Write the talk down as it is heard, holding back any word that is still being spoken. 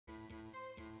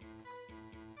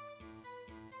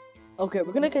Okay,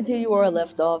 we're gonna continue where I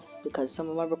left off because some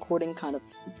of my recording kind of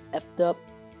effed up.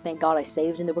 Thank God I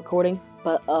saved in the recording.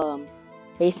 But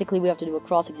basically we have to do a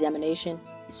cross-examination.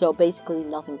 So basically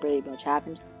nothing pretty much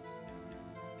happened.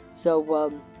 So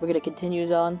we're gonna continue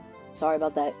on. Sorry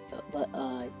about that, but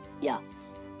yeah.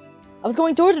 I was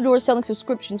going door to door selling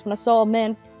subscriptions when I saw a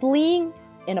man fleeing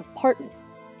an apartment.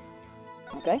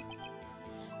 Okay?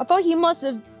 I thought he must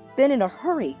have been in a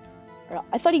hurry.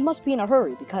 I thought he must be in a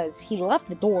hurry because he left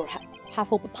the door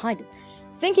half open behind him.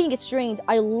 Thinking it strange,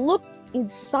 I looked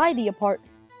inside the apartment.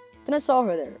 Then I saw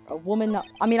her there. A woman.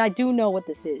 I mean, I do know what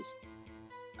this is.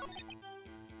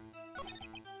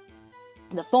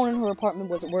 The phone in her apartment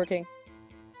wasn't working.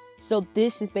 So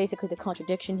this is basically the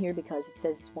contradiction here because it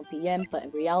says it's 1 p.m. But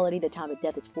in reality, the time of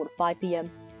death is 4 to 5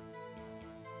 p.m.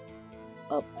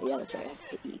 Oh, yeah, that's right. I have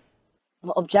to hit E.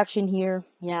 Objection here.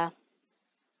 Yeah.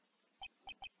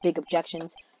 Big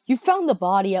objections. You found the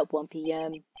body at 1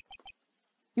 p.m.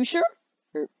 You sure?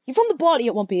 You found the body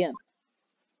at 1 p.m.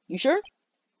 You sure?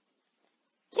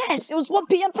 Yes, it was 1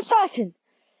 p.m. Poseidon!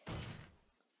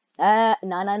 Nah.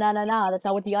 That's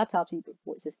not what the autopsy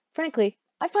report says. Frankly,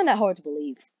 I find that hard to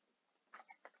believe.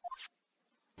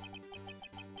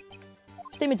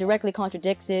 Statement directly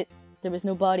contradicts it. There was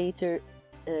no body to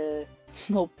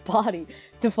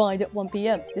find at 1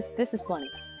 p.m. This is funny.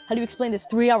 How do you explain this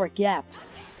 3-hour gap?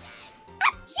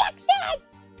 Objection!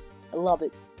 I love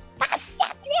it.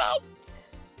 Objection!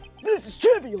 This is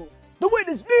trivial. The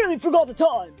witness merely forgot the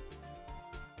time.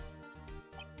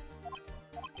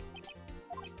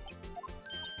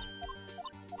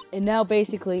 And now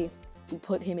basically, we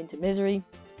put him into misery.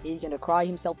 He's gonna cry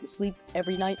himself to sleep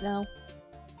every night now.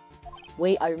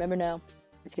 Wait, I remember now.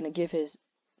 He's gonna give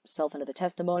himself another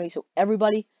testimony. So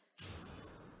everybody,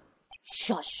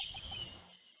 shush.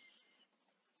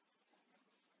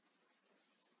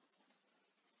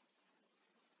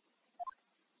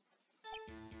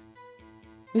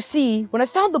 You see, when I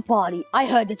found the body, I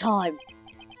heard the time.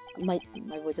 My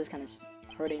voice is kind of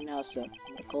hurting now, so I'm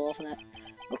gonna cool off on that.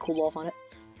 Or cool off on it.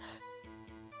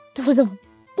 There was a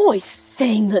voice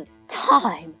saying the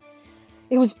time.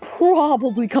 It was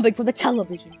probably coming from the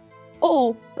television.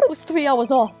 Oh, but it was 3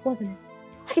 hours off, wasn't it?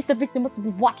 I guess the victim must have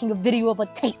been watching a video of a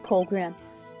tape program.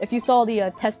 If you saw the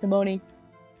testimony,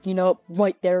 you know,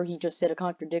 right there he just said a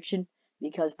contradiction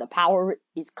because the power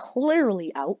is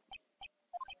clearly out.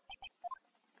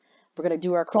 We're gonna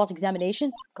do our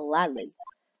cross-examination? Gladly.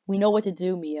 We know what to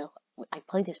do, Mia. I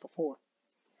played this before.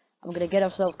 I'm gonna get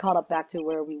ourselves caught up back to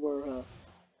where we were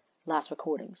last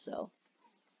recording, so.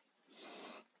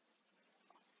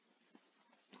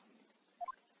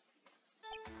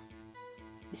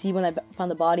 You see, when I found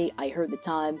the body, I heard the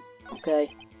time,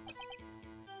 okay?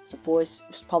 It's a voice.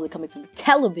 It was probably coming from the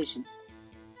television.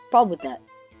 Problem with that.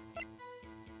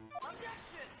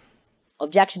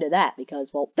 Objection to that,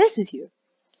 because, well, this is here.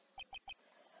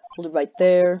 Hold it right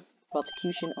there.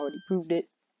 Prosecution already proved it.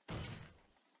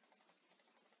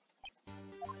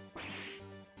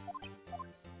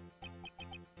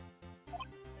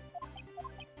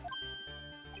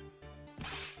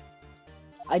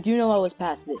 I do know I was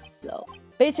past this, so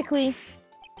basically,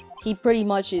 he pretty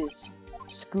much is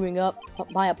screwing up.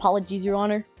 My apologies, Your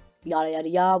Honor. Yada yada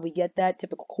yada. We get that.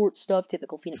 Typical court stuff.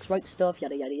 Typical Phoenix Wright stuff.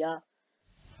 Yada yada yada.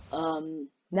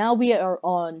 Now we are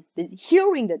on the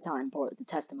hearing the time part of the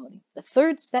testimony. The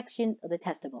third section of the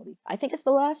testimony. I think it's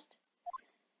the last.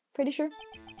 Pretty sure.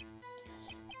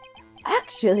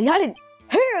 Actually, I didn't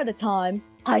hear the time.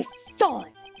 I saw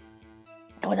it.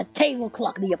 There was a table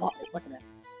clock in the apartment, wasn't there?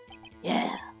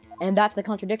 Yeah. And that's the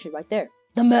contradiction right there.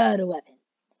 The murder weapon.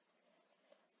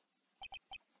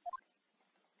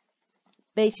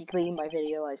 Basically, in my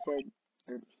video I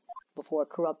said, before it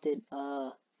corrupted,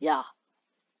 yeah.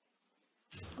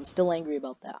 I'm still angry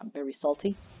about that. I'm very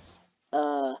salty.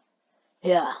 Yeah.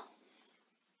 I'm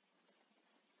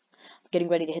getting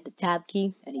ready to hit the tab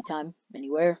key anytime,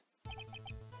 anywhere.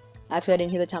 Actually, I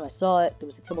didn't hear the time I saw it. There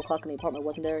was a table clock in the apartment,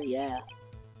 wasn't there? Yeah.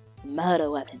 Murder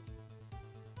weapon.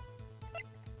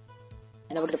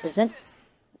 And now we're going to present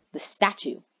the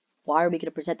statue. Why are we going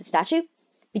to present the statue?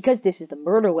 Because this is the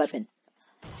murder weapon.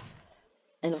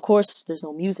 And of course, there's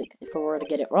no music. If I were to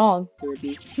get it wrong, there would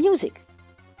be music.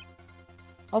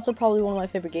 Also, probably one of my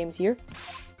favorite games here.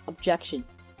 Objection.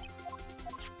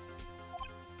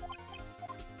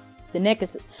 The neck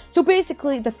is... So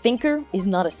basically, the thinker is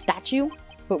not a statue,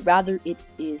 but rather it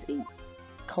is a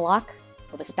clock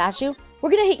of a statue. We're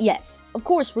gonna hit yes. Of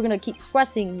course, we're gonna keep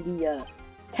pressing the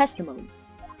testimony.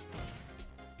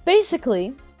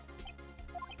 Basically,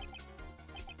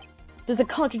 there's a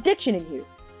contradiction in here.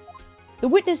 The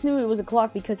witness knew it was a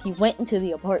clock because he went into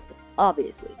the apartment,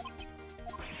 obviously.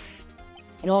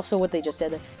 And also what they just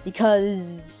said,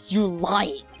 because you're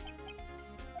lying.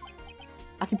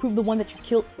 I can prove the one that you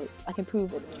killed. Wait, I can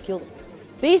prove that you killed him.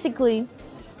 Basically,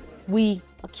 we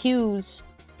accuse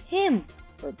him,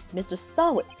 or Mr.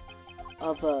 Sawit,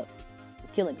 of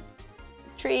killing him.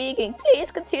 Intriguing.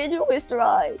 Please continue, Mr.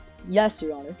 Wright. Yes,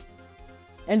 Your Honor.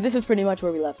 And this is pretty much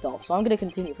where we left off, so I'm gonna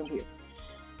continue from here.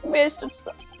 Mr.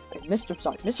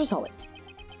 Sawit.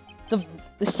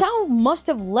 The sound must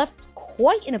have left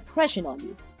quite an impression on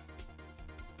you.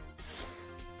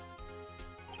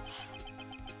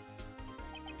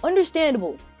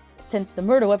 Understandable, since the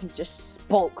murder weapon just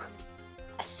spoke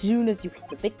as soon as you hit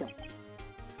the victim.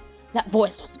 That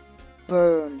voice was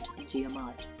burned into your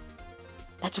mind.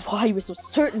 That's why you were so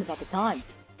certain about the time.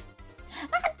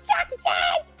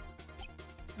 Objection!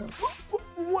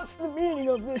 What's the meaning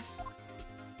of this?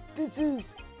 This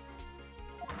is...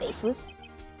 faceless?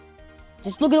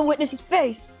 Just look at the witness's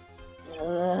face!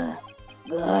 Would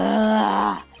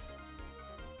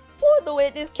the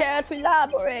witness care to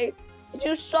elaborate? Did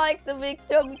you strike the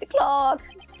victim with the clock?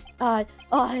 That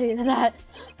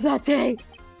day,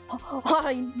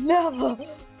 I never,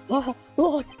 the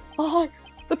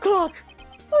clock,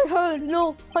 I heard,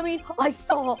 no, I mean, I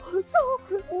saw,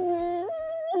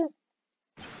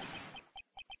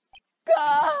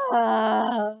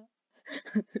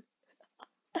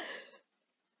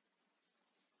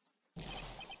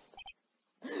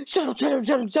 Shut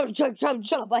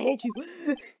up, I hate you.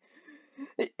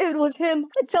 It was him,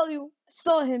 I tell you, I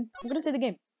saw him. I'm gonna say the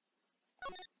game.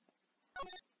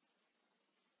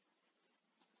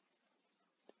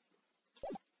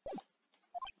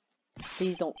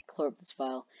 Please don't clear up this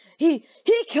file. He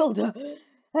killed her,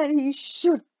 and he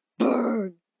should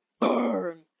burn.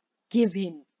 Give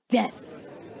him death.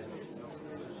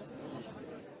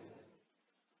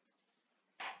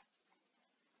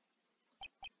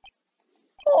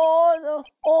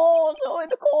 Order in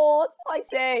the court, I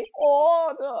say,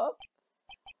 order.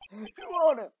 Your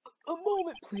Honor, a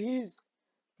moment, please.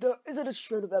 There isn't a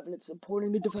shred of evidence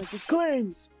supporting the defense's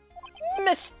claims.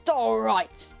 Mr.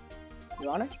 Wright.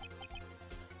 Your Honor?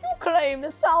 You claim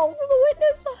the sound from the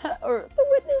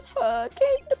witness heard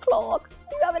came from the clock.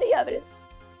 Do you have any evidence?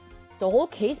 The whole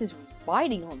case is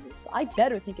riding on this. I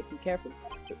better think it through carefully.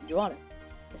 Your Honor,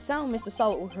 the sound Mr.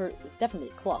 Sawit heard was definitely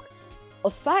a clock. A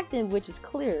fact in which is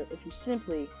clear if you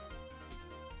simply...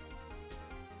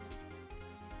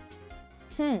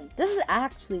 this is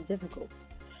actually difficult.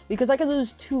 Because I could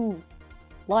lose 2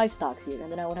 livestocks here,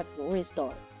 and then I would have to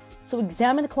restart. So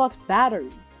examine the clock's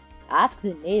batteries. Ask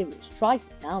the neighbors. Try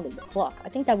sounding the clock. I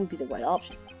think that would be the right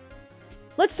option.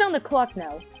 Let's sound the clock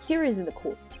now. Here is in the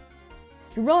court.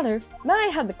 Your Honor, may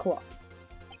I have the clock?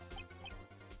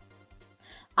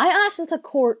 I asked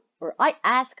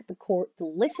the court to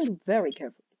listen very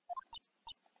carefully.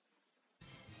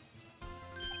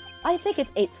 I think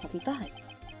it's 8:25.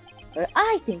 Or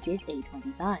I think it's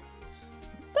 8:25.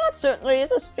 That certainly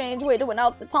is a strange way to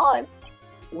announce the time.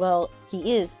 Well,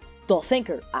 he is the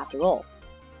thinker, after all.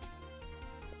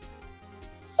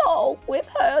 So, we've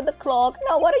heard the clock.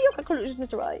 Now, what are your conclusions,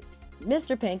 Mr. Wright?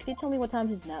 Mr. Payne, can you tell me what time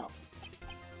it is now?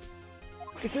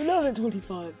 It's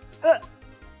 11:25.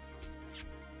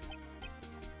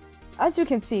 As you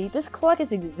can see, this clock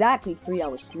is exactly 3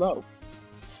 hours slow.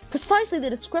 Precisely the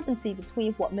discrepancy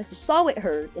between what Mr. Sawit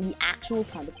heard and the actual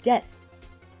time of death.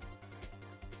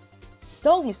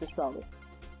 So, Mr. Sawit,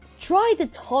 try to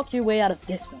talk your way out of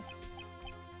this one.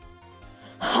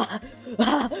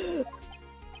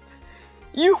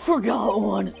 You forgot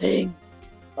one thing.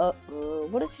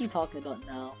 What is he talking about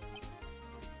now?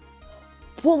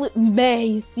 Well, it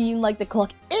may seem like the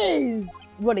clock is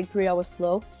running 3 hours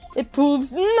slow. It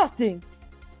proves nothing.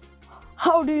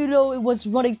 How do you know it was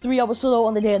running 3 hours slow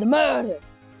on the day of the murder?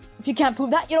 If you can't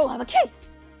prove that, you don't have a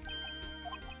case.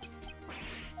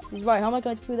 He's right. How am I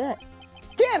going to prove that?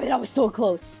 Damn it! I was so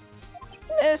close.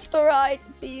 Mr. Wright,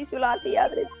 it seems you lack the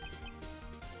evidence.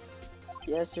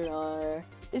 Yes, Your Honor.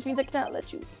 This means I cannot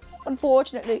let you.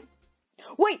 Unfortunately.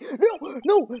 Wait,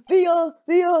 no, the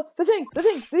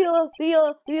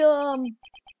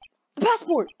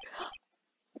passport.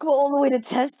 Go all the way to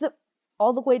test it,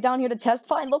 all the way down here to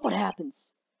testify, and look what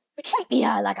happens. You treat me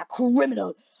like a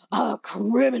criminal,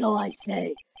 I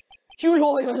say. You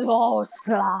lawyers are all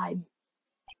slime.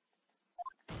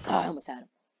 God, I almost had him.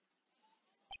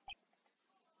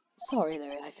 Sorry,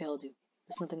 Larry, I failed you.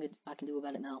 There's nothing I can do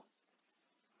about it now.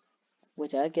 Wait,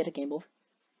 did I get a game over?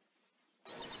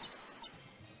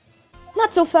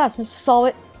 Not so fast, Mr.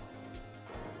 Sawit.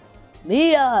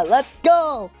 Mia, let's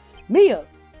go! Mia!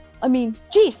 I mean,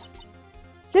 Chief!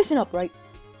 Listen up, Wright?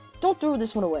 Don't throw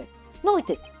this one away. Not like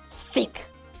this. Think!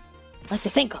 Like the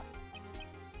thinker.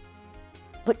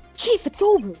 But, Chief, it's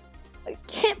over! I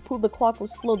can't prove the clock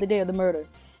was slow the day of the murder.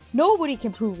 Nobody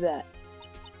can prove that.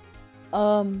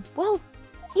 Well,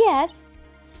 yes.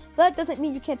 That doesn't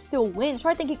mean you can't still win.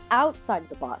 Try thinking outside of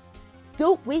the box.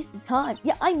 Don't waste the time.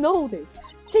 Yeah, I know this.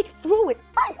 Think through it.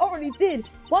 I already did.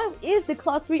 Why is the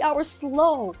clock 3 hours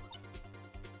slow?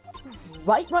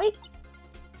 Right? Can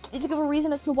you think of a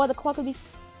reason as to why the clock would be...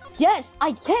 Yes,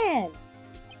 I can!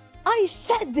 I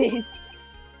said this!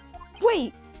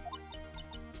 Wait!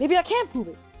 Maybe I can't prove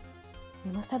it.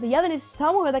 You must have the evidence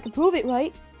somewhere that can prove it,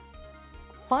 right?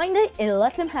 Find it and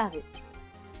let them have it.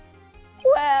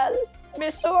 Well,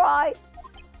 Mr. Wright,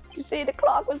 you see the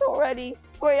clock was already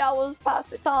 3 hours past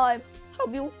the time.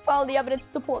 Have you found the evidence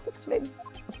to support this claim?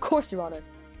 Of course, Your Honor.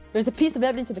 There's a piece of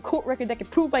evidence in the court record that can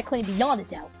prove my claim beyond a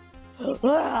doubt.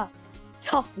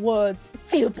 Tough words. Let's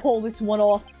see you pull this one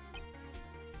off.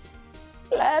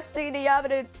 Let's see the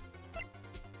evidence.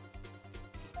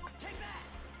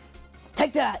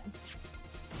 Take that,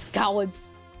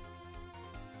 cowards.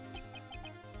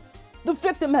 The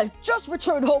victim has just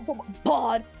returned home from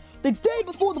abroad the day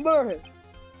before the murder.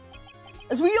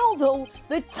 As we all know,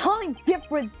 the time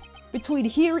difference between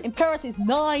here and Paris is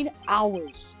 9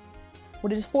 hours.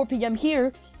 When it is 4 p.m.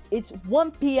 here, it's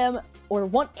 1 p.m. or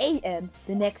 1 a.m.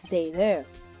 the next day there.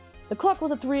 The clock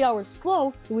wasn't 3 hours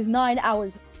slow, it was 9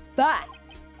 hours fast.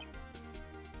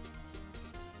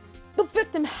 The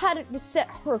victim hadn't reset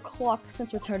her clock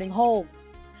since returning home.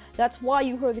 That's why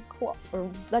you heard the clock,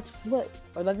 that's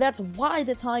why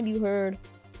the time you heard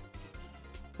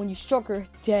when you struck her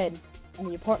dead in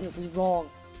the apartment was wrong.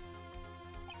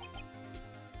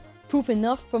 Proof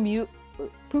enough for you,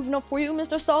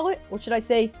 Mr. Solid? Or should I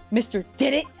say, Mr.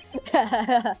 Did It?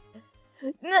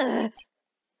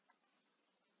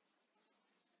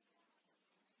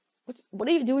 What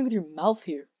are you doing with your mouth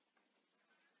here?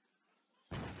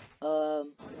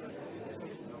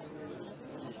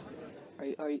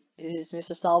 Is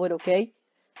Mr. Solid okay?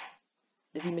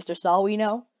 Is he Mr. Solid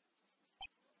now?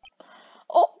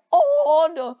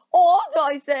 Order,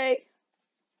 I say.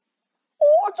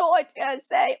 Order, I can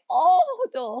say.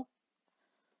 Order.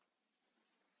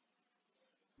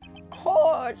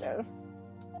 Order.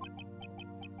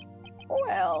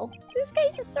 Well, this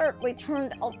case has certainly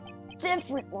turned out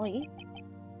differently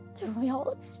than we all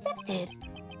expected.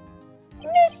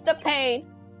 Mr. Payne,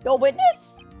 your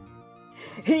witness?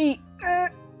 He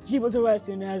was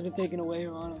arrested and has been taken away,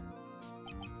 Your Honor.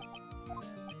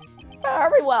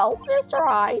 Very well, Mr.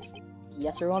 Wright.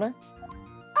 Yes, Your Honor?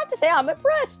 I have to say I'm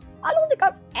impressed. I don't think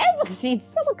I've ever seen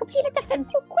someone complete a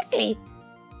defense so quickly.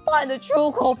 Find the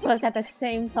true culprit at the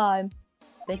same time.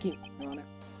 Thank you, Your Honor.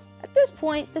 At this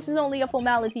point, this is only a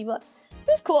formality, but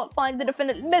this court finds the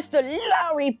defendant Mr.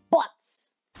 Larry Butts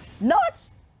not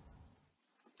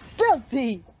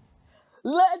guilty.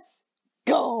 Let's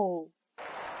go.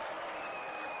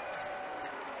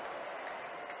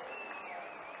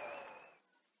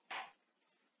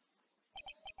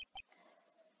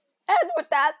 And with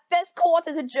that, this court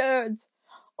is adjourned.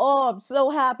 Oh, I'm so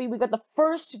happy we got the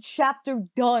first chapter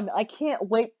done. I can't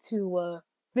wait to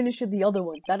finish the other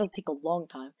ones. That'll take a long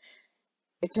time.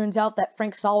 It turns out that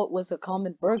Frank Solid was a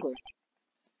common burglar.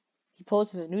 He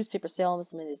posted his newspaper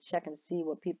salesman to check and see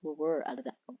what people were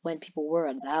when people were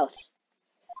out of the house.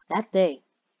 That day,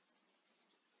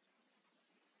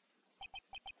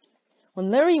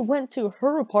 when Larry went to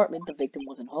her apartment, the victim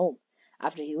wasn't home.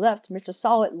 After he left, Mr.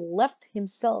 Solid let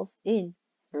himself in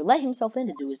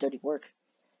to do his dirty work.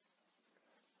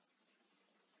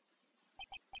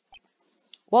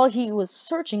 While he was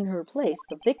searching her place,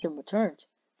 the victim returned.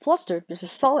 Flustered, Mr.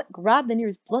 Solid grabbed the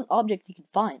nearest blunt object he could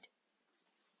find.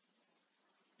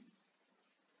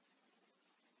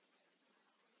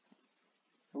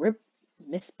 Rip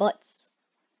Miss Butts.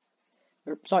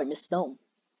 Sorry, Miss Stone.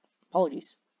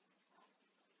 Apologies.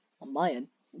 On my end.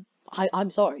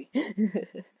 I'm sorry.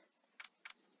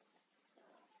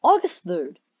 August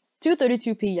 3rd,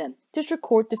 2:32 p.m. District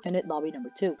Court Defendant Lobby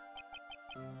Number 2.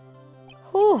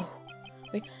 Whew.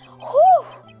 Whew.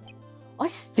 I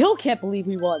still can't believe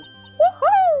we won.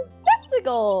 Woohoo!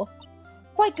 Mexico!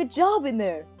 Quite good job in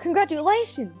there.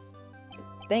 Congratulations.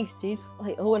 Thanks, Chief.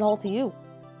 I owe it all to you.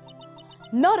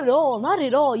 Not at all, not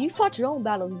at all. You fought your own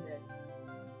battles in there.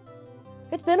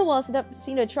 It's been a while since I've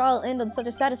seen a trial end on such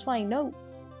a satisfying note.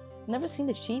 I've never seen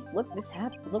the Chief looking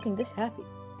this happy.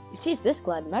 If she's this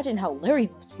glad, imagine how Larry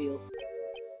must feel.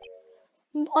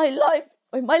 My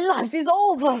life is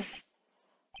over!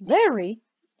 Larry?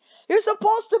 You're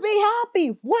supposed to be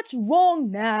happy! What's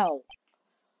wrong now?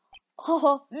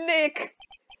 Oh, Nick!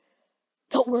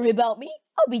 Don't worry about me.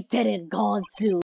 I'll be dead and gone soon.